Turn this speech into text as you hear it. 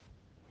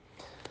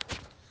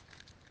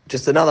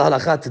Just another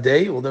halacha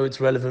today, although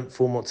it's relevant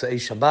for Motzei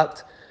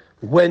Shabbat.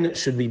 When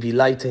should we be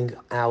lighting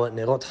our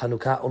nerot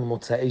Chanukah on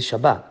Motzei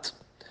Shabbat?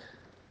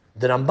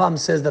 The Rambam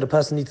says that a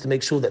person needs to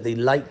make sure that they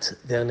light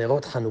their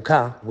nerot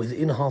Chanukah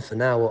within half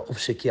an hour of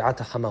Shekiat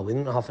HaHama,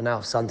 within half an hour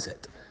of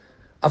sunset.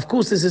 Of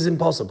course, this is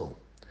impossible,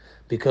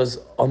 because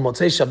on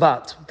Motzei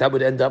Shabbat, that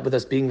would end up with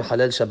us being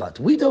Mahalel Shabbat.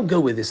 We don't go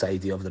with this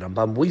idea of the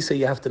Rambam. We say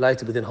you have to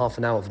light it within half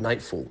an hour of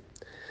nightfall.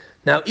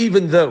 Now,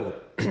 even though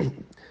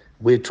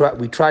we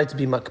try to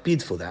be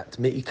makpid for that,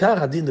 Me'ikar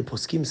Hadin, the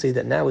poskim say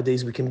that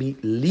nowadays we can be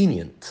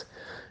lenient.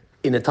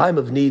 In a time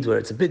of need where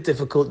it's a bit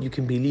difficult, you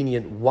can be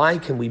lenient. Why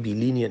can we be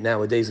lenient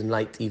nowadays and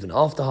light even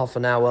after half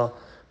an hour,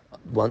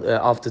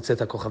 after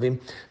Tzeta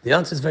Kochavim? The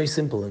answer is very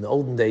simple. In the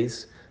olden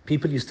days,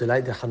 people used to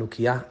light their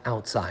Chanukah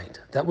outside.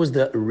 That was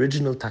the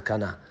original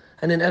takana.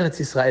 And in Eretz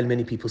Israel,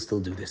 many people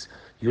still do this.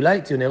 You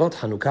light your nerot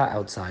Chanukah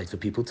outside for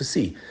people to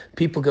see.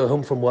 People go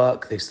home from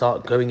work, they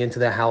start going into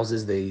their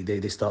houses, they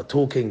start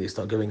talking, they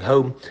start going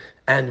home.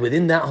 And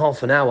within that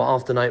half an hour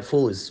after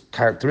nightfall is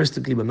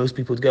characteristically when most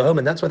people would go home.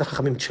 And that's why the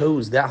Chachamim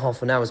chose that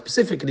half an hour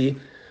specifically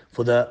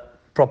for the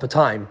proper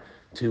time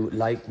to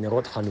light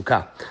nerot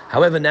Chanukah.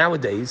 However,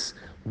 nowadays,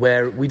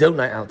 where we don't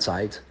light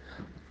outside,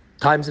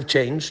 times have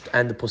changed,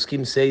 and the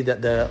poskim say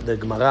that the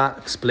Gemara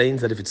explains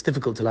that if it's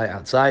difficult to light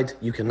outside,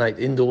 you can light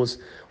indoors.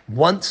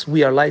 Once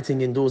we are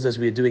lighting indoors as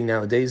we are doing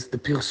nowadays, the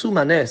Pirsum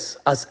HaNes,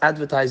 us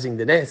advertising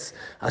the Nes,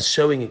 us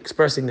showing,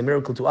 expressing the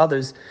miracle to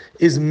others,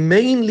 is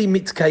mainly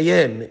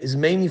mitkayem, is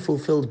mainly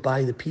fulfilled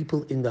by the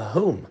people in the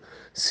home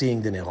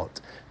seeing the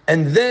Nerot.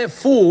 And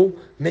therefore,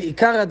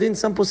 Me'ikar Adin,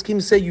 some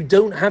poskim say you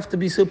don't have to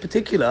be so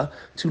particular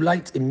to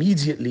light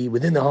immediately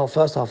within the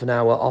first half an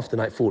hour after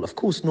nightfall. Of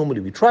course, normally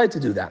we try to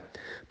do that.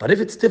 But if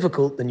it's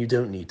difficult, then you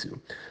don't need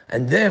to.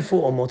 And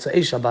therefore, on Motzei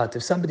Shabbat,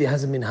 if somebody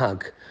has a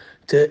minhag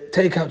to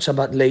take out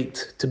Shabbat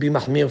late, to be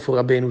mahmir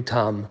for Rabbeinu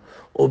Tam,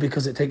 or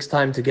because it takes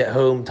time to get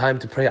home, time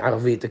to pray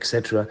Arvit,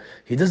 etc.,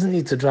 he doesn't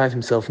need to drive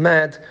himself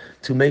mad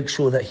to make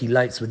sure that he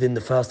lights within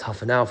the first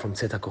half an hour from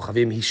Tzeta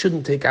Kochavim. He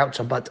shouldn't take out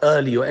Shabbat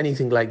early or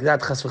anything like that,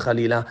 chas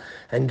v'chalila,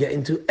 and get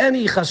into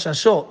any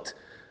chashashot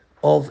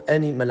of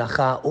any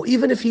malacha, or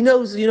even if he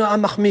knows,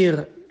 I'm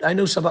mahmir, I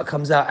know Shabbat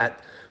comes out at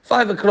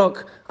 5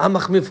 o'clock, I'm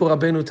mahmir for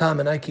Rabbeinu Tam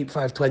and I keep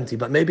 5:20,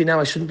 but maybe now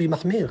I shouldn't be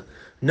mahmir.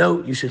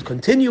 No, you should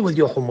continue with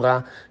your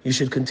humrah, you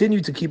should continue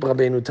to keep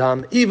Rabbeinu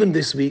Tam even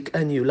this week,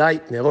 and you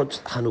light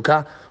nerot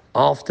Chanukah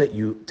after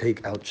you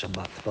take out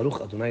Shabbat.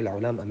 Baruch Adonai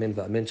la'olam, amen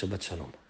va'amen, Shabbat shalom.